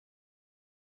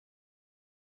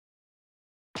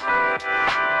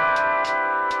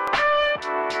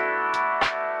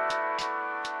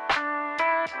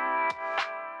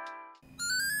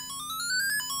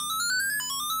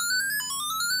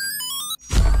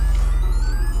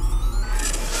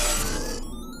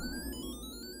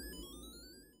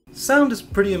sound is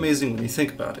pretty amazing when you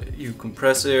think about it. You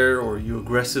compress air or you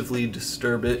aggressively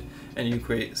disturb it, and you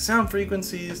create sound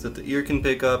frequencies that the ear can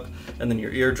pick up, and then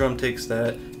your eardrum takes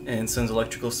that and sends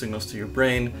electrical signals to your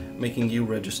brain, making you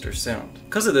register sound.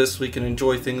 Because of this, we can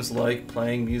enjoy things like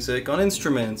playing music on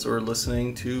instruments or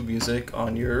listening to music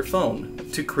on your phone.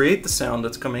 To create the sound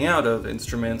that's coming out of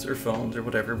instruments or phones or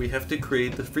whatever, we have to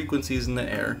create the frequencies in the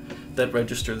air that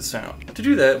register the sound. To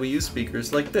do that, we use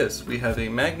speakers like this. We have a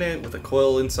magnet with a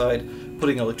coil inside,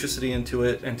 putting electricity into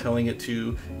it and telling it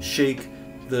to shake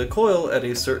the coil at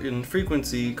a certain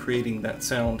frequency, creating that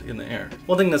sound in the air.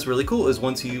 One thing that's really cool is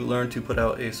once you learn to put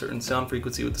out a certain sound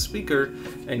frequency with the speaker,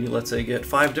 and you let's say get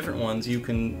 5 different ones, you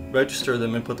can register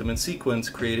them and put them in sequence,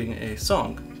 creating a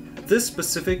song. This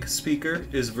specific speaker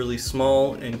is really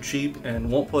small and cheap and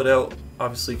won't put out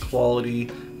obviously quality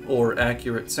or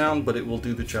accurate sound, but it will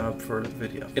do the job for the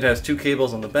video. It has 2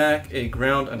 cables on the back, a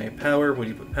ground and a power. When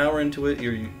you put power into it,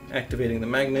 you're activating the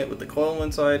magnet with the coil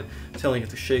inside, telling it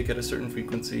to shake at a certain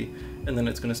frequency, and then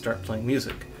it's going to start playing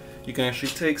music. You can actually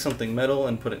take something metal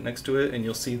and put it next to it, and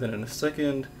you'll see that in a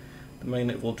second, the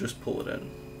magnet will just pull it in.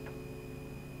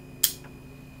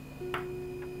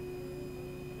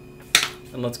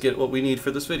 And let's get what we need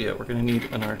for this video. We're going to need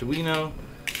an Arduino.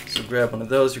 So grab one of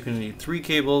those. You're going to need 3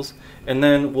 cables, and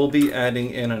then we'll be adding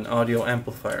in an audio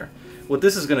amplifier. What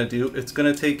this is going to do, it's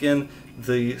going to take in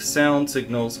the sound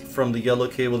signals from the yellow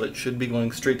cable that should be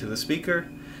going straight to the speaker.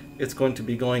 It's going to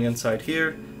be going inside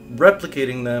here,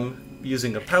 replicating them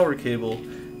using a power cable,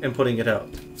 and putting it out.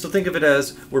 So think of it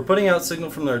as we're putting out signal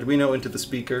from the Arduino into the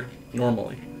speaker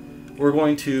normally. We're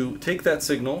going to take that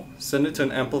signal, send it to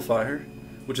an amplifier,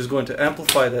 which is going to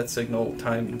amplify that signal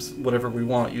times whatever we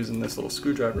want using this little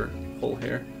screwdriver hole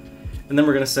here. And then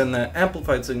we're going to send that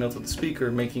amplified signal to the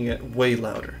speaker, making it way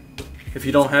louder. If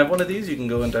you don't have one of these, you can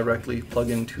go and directly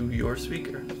plug into your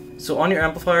speaker. So on your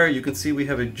amplifier, you can see we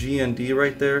have a G and D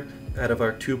right there out of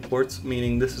our 2 ports,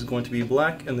 meaning this is going to be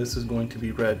black and this is going to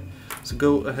be red. So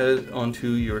go ahead onto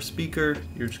your speaker.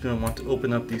 You're just going to want to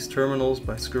open up these terminals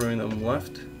by screwing them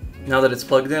left. Now that it's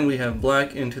plugged in, we have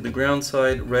black into the ground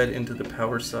side, red into the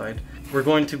power side. We're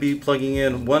going to be plugging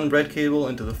in 1 red cable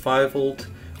into the 5 volt,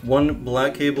 1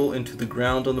 black cable into the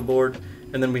ground on the board,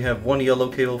 and then we have 1 yellow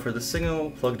cable for the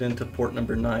signal plugged into port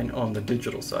number 9 on the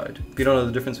digital side. If you don't know,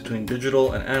 the difference between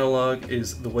digital and analog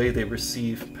is the way they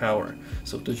receive power.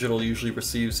 So digital usually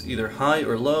receives either high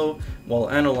or low, while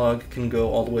analog can go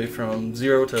all the way from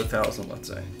 0 to 1000, let's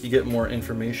say. You get more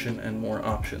information and more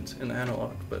options in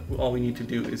analog, but all we need to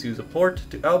do is use a port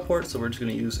to output, so we're just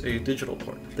going to use a digital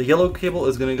port. The yellow cable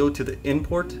is going to go to the in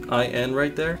port, IN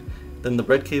right there. Then the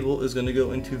red cable is going to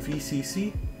go into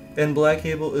VCC. And black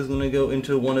cable is going to go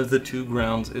into one of the 2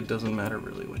 grounds. It doesn't matter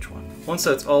really which one. Once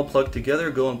that's all plugged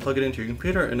together, go and plug it into your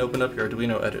computer and open up your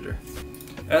Arduino editor.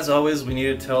 As always, we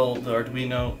need to tell the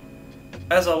Arduino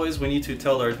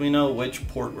which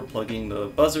port we're plugging the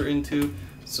buzzer into.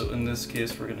 So in this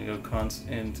case, we're going to go const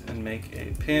int and make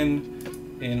a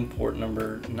pin in port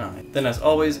number 9. Then as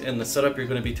always, in the setup, you're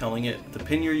going to be telling it the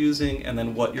pin you're using and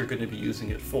then what you're going to be using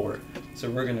it for. So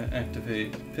we're going to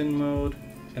activate pin mode.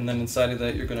 And then inside of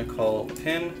that, you're going to call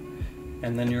pin,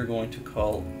 and then you're going to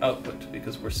call output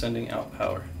because we're sending out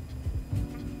power.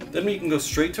 Then we can go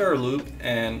straight to our loop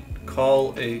and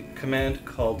call a command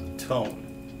called tone.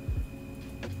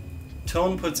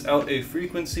 Tone puts out a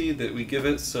frequency that we give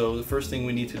it, so the first thing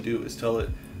we need to do is tell it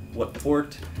what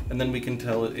port, and then we can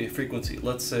tell it a frequency,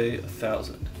 let's say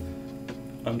 1000.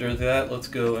 Under that, let's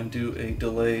go and do a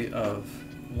delay of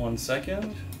 1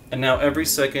 second. And now every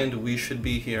second we should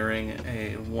be hearing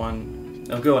a 1.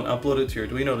 Now go and upload it to your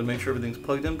Arduino to make sure everything's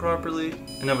plugged in properly.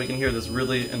 And now we can hear this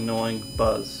really annoying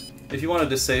buzz. If you want to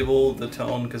disable the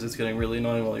tone because it's getting really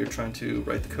annoying while you're trying to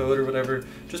write the code or whatever,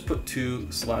 just put 2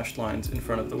 slashed lines in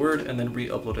front of the word and then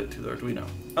re-upload it to the Arduino.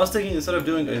 I was thinking instead of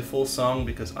doing a full song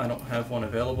because I don't have one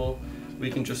available,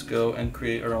 we can just go and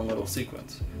create our own little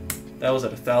sequence. That was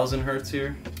at 1000 hertz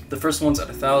here. The first one's at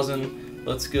 1000.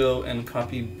 Let's go and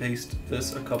copy paste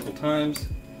this a couple times,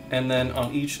 and then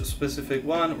on each specific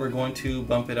one we're going to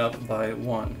bump it up by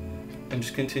 1 and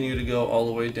just continue to go all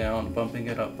the way down, bumping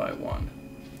it up by 1.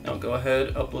 Now go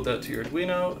ahead, upload that to your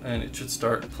Arduino, and it should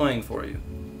start playing for you.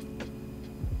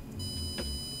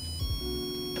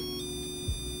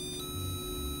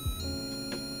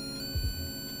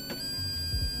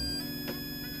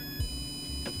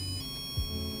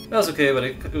 That was okay, but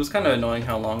it was kind of annoying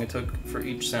how long it took for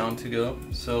each sound to go.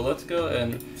 So let's go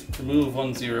and remove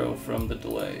 1 0 from the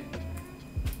delay.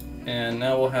 And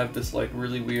now we'll have this like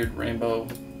really weird rainbow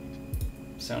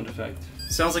sound effect.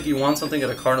 Sounds like you won something at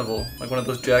a carnival, like one of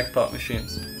those jackpot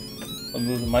machines. I'll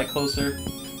move the mic closer.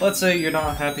 Let's say you're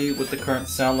not happy with the current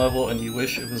sound level and you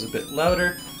wish it was a bit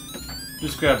louder.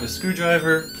 Just grab a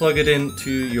screwdriver, plug it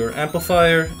into your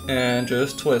amplifier, and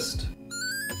just twist.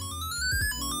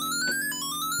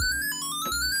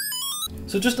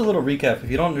 So just a little recap,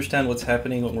 if you don't understand what's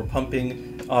happening when we're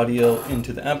pumping audio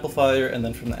into the amplifier and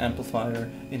then from the amplifier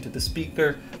into the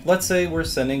speaker, let's say we're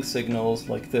sending signals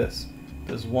like this.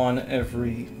 There's one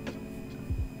every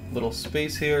little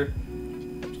space here.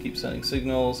 Just keep sending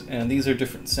signals, and these are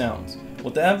different sounds.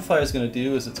 What the amplifier is going to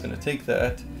do is it's going to take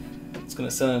that, it's going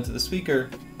to send them to the speaker,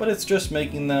 but it's just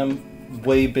making them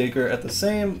way bigger at the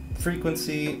same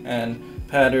frequency and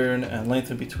pattern and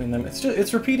length in between them.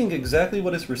 It's repeating exactly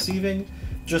what it's receiving,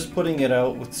 just putting it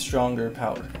out with stronger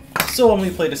power. So when we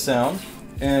played a sound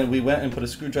and we went and put a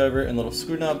screwdriver and little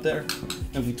screw knob there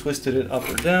and we twisted it up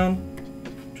or down,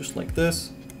 just like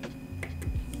this,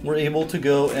 we're able to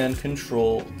go and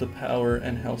control the power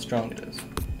and how strong it is.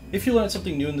 If you learned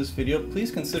something new in this video,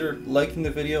 please consider liking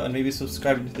the video and maybe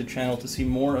subscribing to the channel to see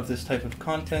more of this type of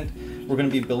content. We're going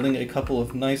to be building a couple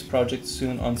of nice projects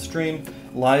soon on stream,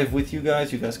 live with you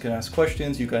guys. You guys can ask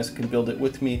questions, you guys can build it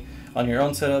with me on your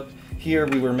own setup. Here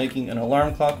we were making an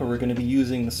alarm clock where we're going to be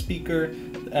using the speaker,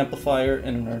 the amplifier,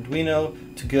 and an Arduino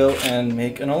to go and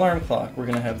make an alarm clock. We're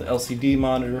going to have the LCD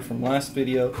monitor from last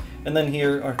video, and then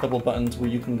here are a couple buttons where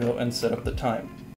you can go and set up the time.